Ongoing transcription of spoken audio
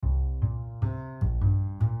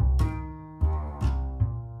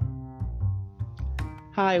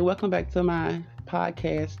Hi, welcome back to my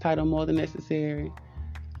podcast titled More Than Necessary.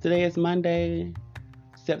 Today is Monday,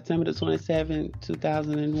 September the 27th,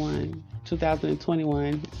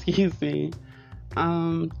 2021, excuse me.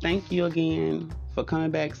 Thank you again for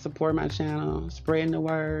coming back, support my channel, spreading the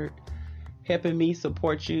word, helping me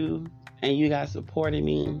support you, and you guys supporting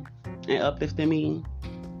me and uplifting me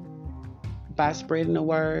by spreading the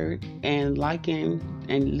word and liking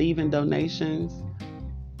and leaving donations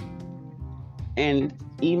and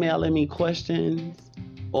emailing me questions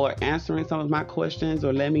or answering some of my questions,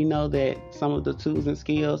 or let me know that some of the tools and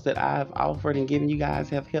skills that I've offered and given you guys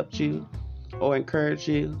have helped you or encouraged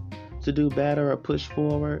you to do better or push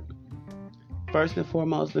forward. First and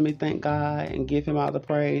foremost, let me thank God and give him all the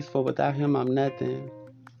praise, for without him I'm nothing.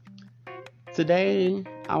 Today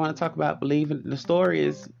I want to talk about believing. The story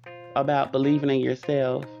is about believing in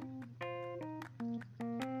yourself,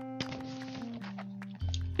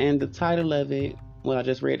 and the title of it, well, I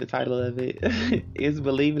just read the title of it, is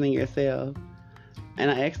Believing in Yourself.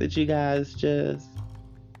 And I ask that you guys just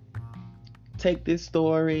take this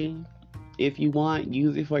story, if you want,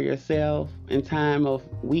 use it for yourself in time of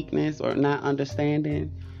weakness or not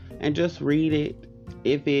understanding, and just read it.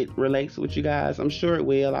 If it relates with you guys, I'm sure it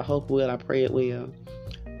will. I hope it will. I pray it will.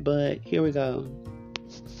 But here we go.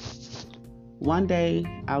 One day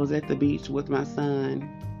I was at the beach with my son,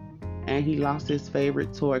 and he lost his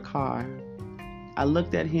favorite toy car. I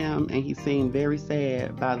looked at him and he seemed very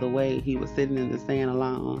sad by the way he was sitting in the sand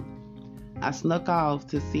alone. I snuck off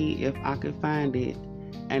to see if I could find it,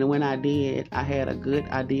 and when I did, I had a good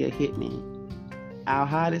idea hit me. I'll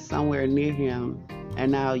hide it somewhere near him,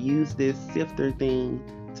 and I'll use this sifter thing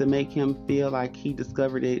to make him feel like he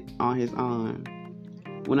discovered it on his own.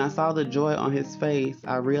 When I saw the joy on his face,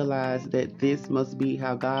 I realized that this must be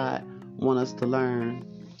how God wants us to learn.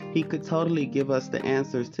 He could totally give us the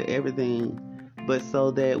answers to everything, but so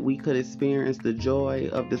that we could experience the joy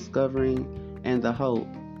of discovering and the hope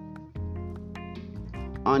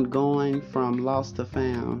on going from lost to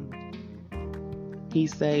found. He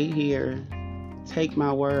say here, take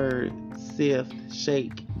my word, sift,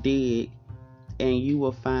 shake, dig, and you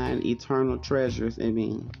will find eternal treasures in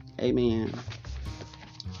me. Amen.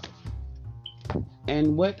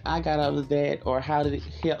 And what I got out of that, or how did it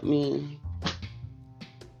help me?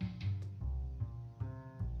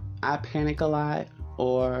 I panic a lot,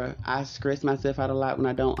 or I stress myself out a lot when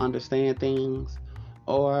I don't understand things,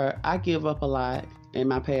 or I give up a lot. In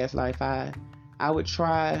my past life, I would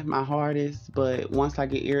try my hardest, but once I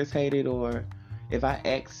get irritated, or if I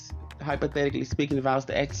ask, hypothetically speaking, if I was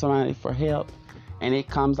to ask somebody for help and it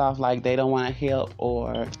comes off like they don't want to help,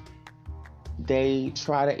 or they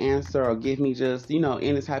try to answer or give me just,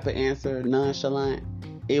 any type of answer, nonchalant,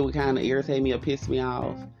 it would kind of irritate me or piss me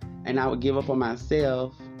off, and I would give up on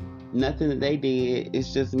myself. Nothing that they did,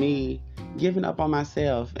 it's just me giving up on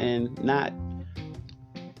myself and not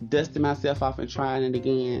dusting myself off and trying it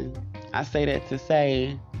again. I say that to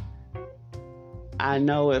say, I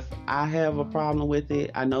know if I have a problem with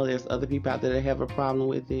it, I know there's other people out there that have a problem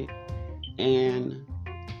with it. And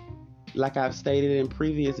like I've stated in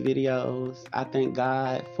previous videos, I thank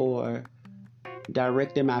God for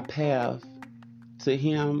directing my path to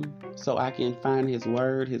him so I can find his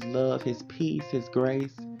word, his love, his peace, his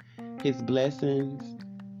grace, his blessings,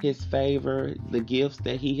 his favor, the gifts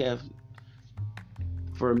that he has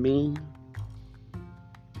for me.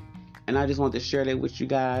 And I just want to share that with you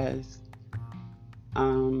guys.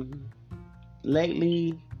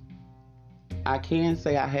 Lately, I can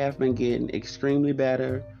say I have been getting extremely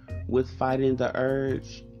better with fighting the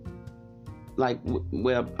urge.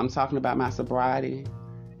 I'm talking about my sobriety.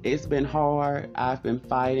 It's been hard. I've been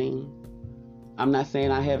fighting. I'm not saying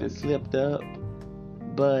I haven't slipped up,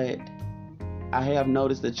 but I have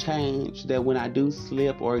noticed a change that when I do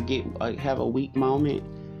slip or have a weak moment,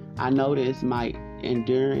 I notice my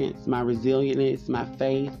endurance, my resilience, my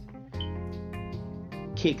faith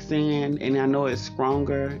kicks in, and I know it's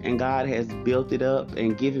stronger, and God has built it up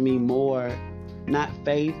and given me more, not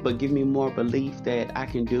faith, but given me more belief that I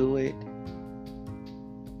can do it.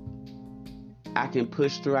 I can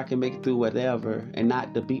push through, I can make it through whatever, and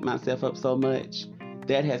not to beat myself up so much.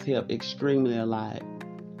 That has helped extremely a lot.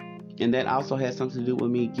 And that also has something to do with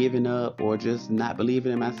me giving up or just not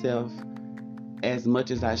believing in myself as much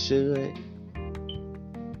as I should.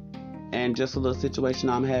 And just a little situation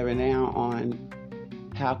I'm having now on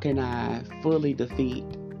how can I fully defeat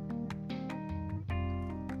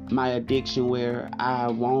my addiction, where I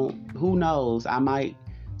won't, who knows, I might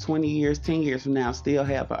 20 years, 10 years from now still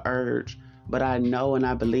have an urge, but I know and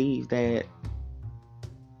I believe that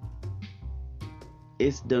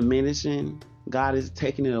it's diminishing. God is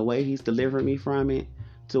taking it away. He's delivering me from it.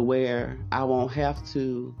 to where I won't have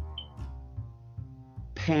to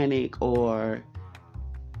panic or,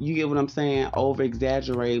 you get what I'm saying, over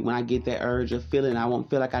exaggerate when I get that urge of feeling. I won't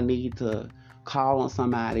feel like I need to call on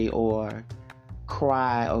somebody or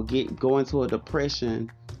cry or go into a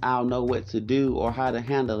depression. I'll know what to do or how to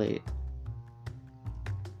handle it.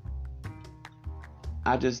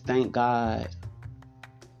 I just thank God.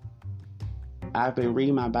 I've been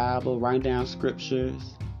reading my Bible, writing down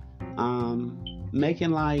scriptures,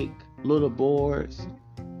 making like little boards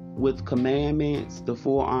with commandments, the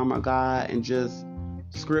full armor of God, and just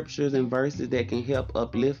scriptures and verses that can help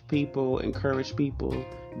uplift people, encourage people,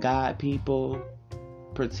 guide people,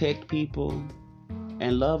 protect people,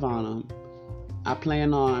 and love on them. I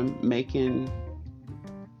plan on making,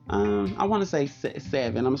 I want to say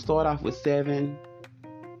 7. I'm going to start off with 7,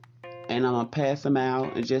 and I'm going to pass them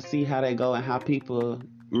out and just see how they go and how people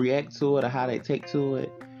react to it or how they take to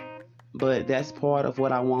it. But that's part of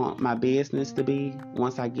what I want my business to be.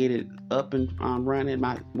 Once I get it up and running,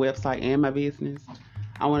 my website and my business,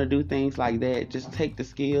 I want to do things like that. Just take the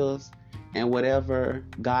skills and whatever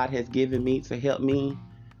God has given me to help me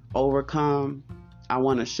overcome, I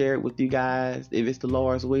want to share it with you guys if it's the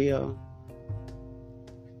Lord's will.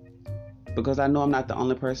 Because I know I'm not the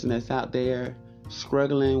only person that's out there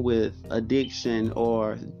struggling with addiction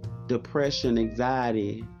or depression,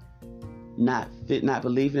 anxiety, not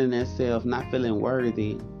believing in themselves, not feeling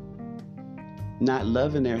worthy, not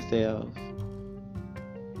loving themselves.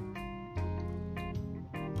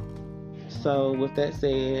 So with that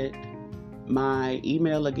said, my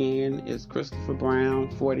email again is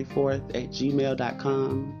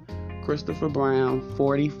ChristopherBrown44th@gmail.com.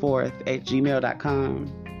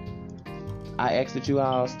 ChristopherBrown44th@gmail.com. I ask that you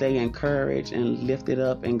all stay encouraged and lifted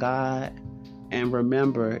up in God. And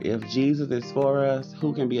remember, if Jesus is for us,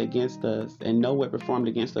 who can be against us? And no weapon formed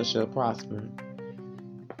against us shall prosper.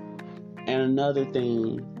 And another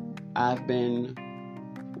thing I've been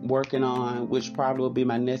working on, which probably will be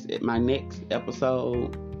my next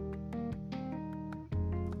episode.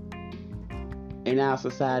 In our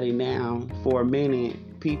society now, for a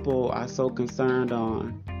minute, people are so concerned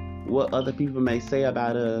on what other people may say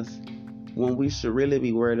about us when we should really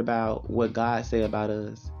be worried about what God say about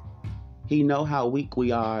us. He know how weak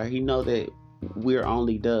we are. He know that we're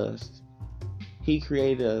only dust. He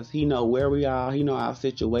created us. He know where we are. He know our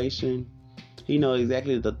situation. He know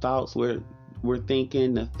exactly the thoughts we're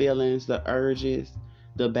thinking, the feelings, the urges,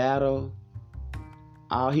 the battle.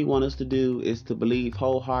 All he wants us to do is to believe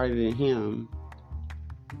wholeheartedly in him.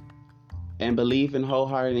 And believing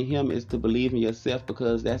wholeheartedly in him is to believe in yourself,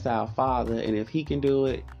 because that's our Father. And if he can do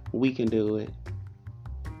it, we can do it.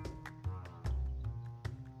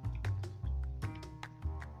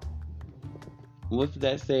 With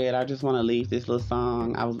that said, I just want to leave this little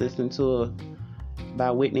song I was listening to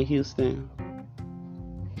by Whitney Houston.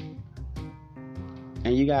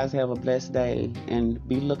 And you guys have a blessed day and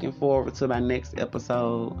be looking forward to my next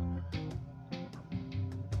episode.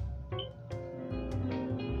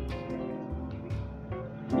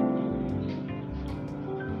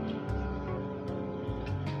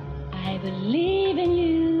 I believe in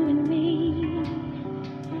you and me.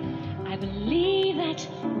 I believe that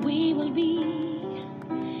we will be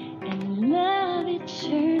in love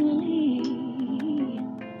eternally.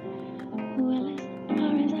 Well, as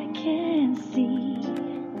far as I can see,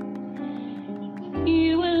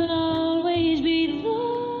 you will always be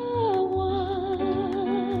the one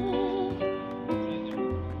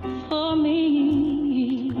for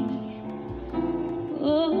me.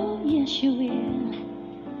 Oh, yes, you will.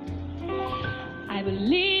 I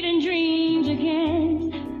believe in dreams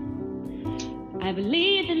again. I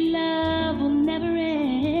believe that love will never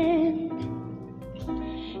end.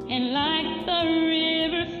 And like the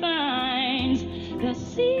river finds the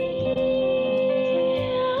sea,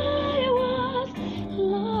 I was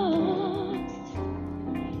lost.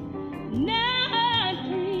 Now